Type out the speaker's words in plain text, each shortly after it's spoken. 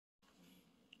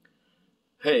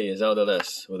Hey, it's Elder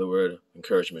Les with a word of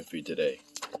encouragement for you today.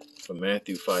 From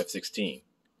Matthew 5:16,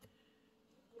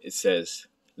 it says,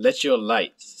 "Let your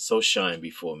light so shine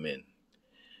before men,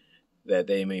 that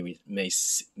they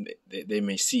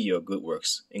may see your good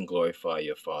works and glorify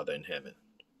your Father in heaven."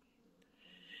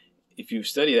 If you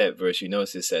study that verse, you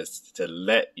notice it says to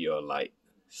let your light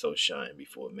so shine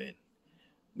before men,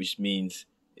 which means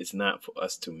it's not for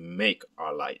us to make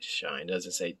our light shine. It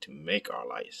doesn't say to make our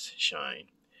lights shine.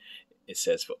 It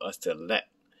says for us to let.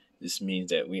 This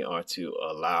means that we are to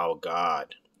allow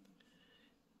God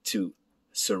to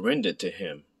surrender to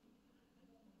Him.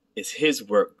 It's His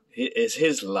work. It's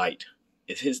His light.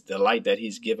 It's the light that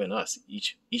He's given us,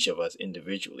 each of us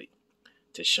individually,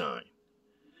 to shine.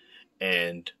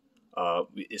 And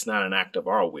it's not an act of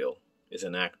our will. It's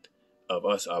an act of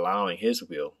us allowing His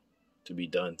will to be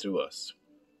done through us.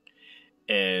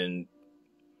 And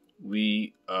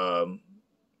we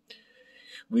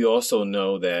also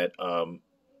know that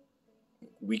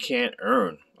we can't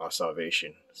earn our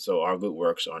salvation. So our good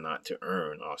works are not to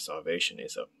earn our salvation.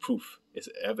 It's a proof. It's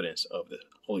evidence of the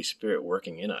Holy Spirit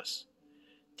working in us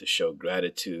to show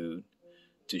gratitude,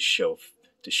 to show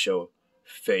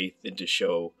faith, and to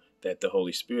show that the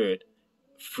Holy Spirit,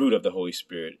 fruit of the Holy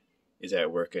Spirit, is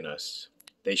at work in us.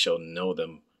 They shall know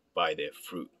them by their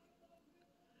fruit.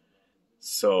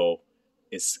 So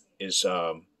it's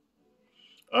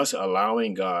us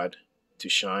allowing God to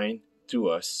shine through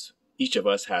us. Each of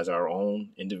us has our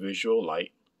own individual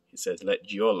light. He says,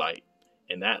 let your light,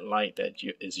 and that light that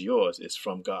is yours is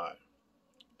from God.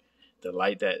 The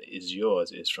light that is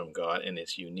yours is from God, and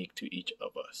it's unique to each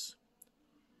of us.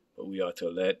 But we are to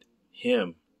let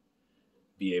Him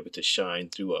be able to shine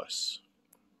through us.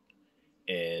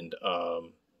 And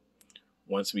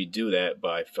once we do that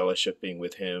by fellowshipping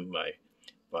with Him,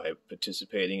 by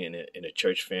participating in a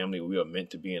church family, we are meant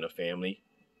to be in a family.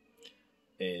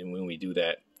 And when we do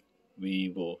that, we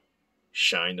will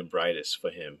shine the brightest for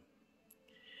Him.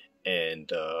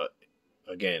 And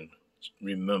again,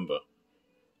 remember,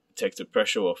 it takes the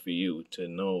pressure off of you to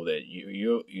know that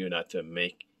you're not to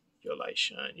make your light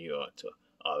shine. You are to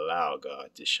allow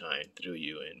God to shine through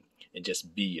you and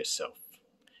just be yourself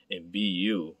and be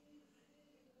you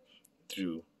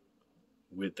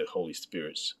with the Holy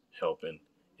Spirit's help and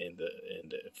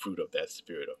the fruit of that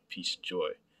spirit of peace,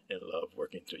 joy, and love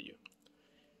working through you.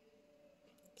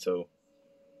 So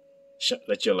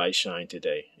let your light shine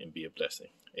today and be a blessing.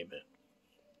 Amen.